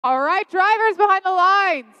All right, drivers behind the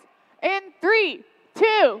lines. In 3,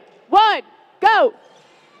 2, 1, go.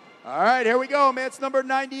 All right, here we go. Match number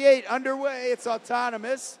 98 underway. It's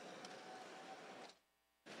autonomous.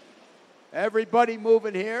 Everybody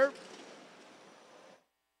moving here.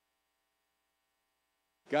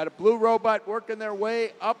 Got a blue robot working their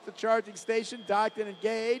way up the charging station, docked and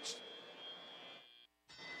engaged.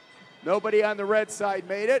 Nobody on the red side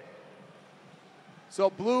made it. So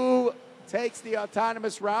blue takes the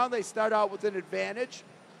autonomous round. They start out with an advantage.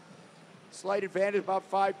 Slight advantage, about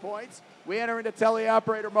 5 points. We enter into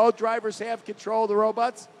teleoperator mode. Drivers have control of the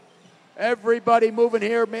robots. Everybody moving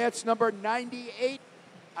here. Match number 98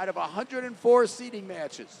 out of 104 seeding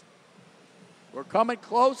matches. We're coming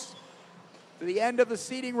close to the end of the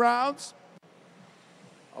seeding rounds.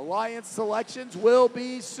 Alliance selections will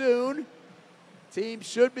be soon. Teams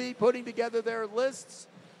should be putting together their lists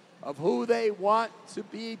of who they want to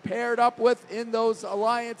be paired up with in those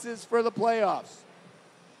alliances for the playoffs.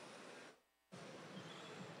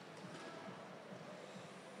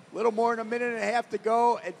 Little more than a minute and a half to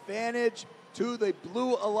go. Advantage to the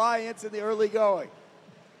Blue Alliance in the early going.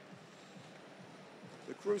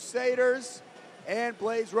 The Crusaders and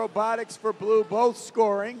Blaze Robotics for Blue both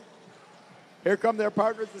scoring. Here come their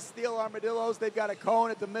partners, the Steel Armadillos. They've got a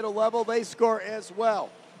cone at the middle level. They score as well.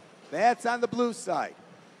 That's on the blue side.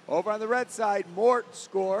 Over on the red side, Mort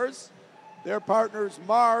scores. Their partners,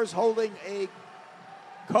 Mars, holding a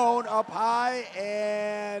cone up high,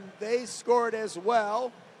 and they scored as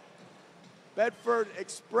well. Bedford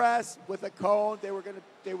Express with a cone. They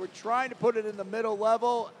were trying to put it in the middle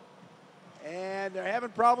level, and they're having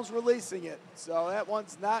problems releasing it. So that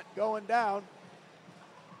one's not going down.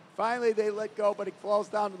 Finally, they let go, but it falls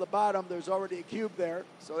down to the bottom. There's already a cube there,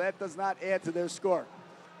 so that does not add to their score.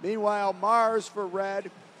 Meanwhile, Mars for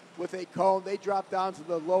red with a cone. They drop down to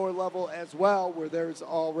the lower level as well, where there's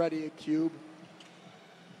already a cube.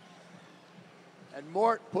 And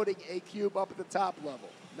Mort putting a cube up at the top level.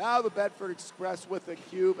 Now the Bedford Express with a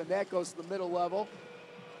cube, and that goes to the middle level.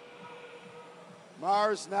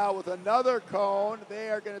 Mars now with another cone. They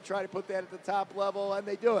are going to try to put that at the top level, and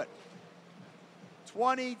they do it.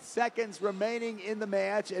 20 seconds remaining in the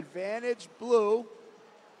match. Advantage Blue.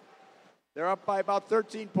 They're up by about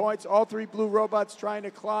 13 points. All three blue robots trying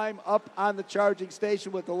to climb up on the charging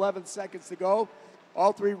station with 11 seconds to go.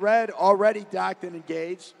 All three red already docked and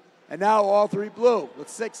engaged. And now all three blue with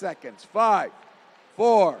 6 seconds. 5,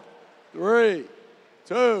 4, 3,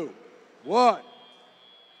 2, 1.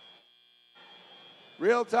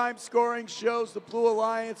 Real-time scoring shows the Blue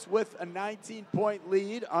Alliance with a 19-point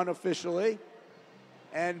lead unofficially.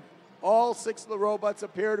 And all 6 of the robots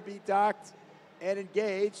appear to be docked and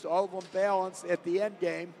engaged, all of them balanced at the end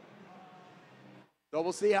game. So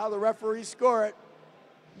we'll see how the referees score it.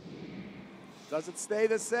 Does it stay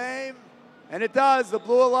the same? And it does. The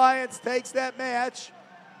Blue Alliance takes that match.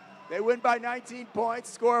 They win by 19 points,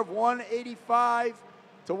 score of 185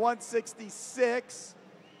 to 166.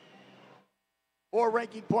 4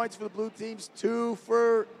 ranking points for the blue teams, 2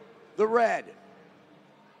 for the red.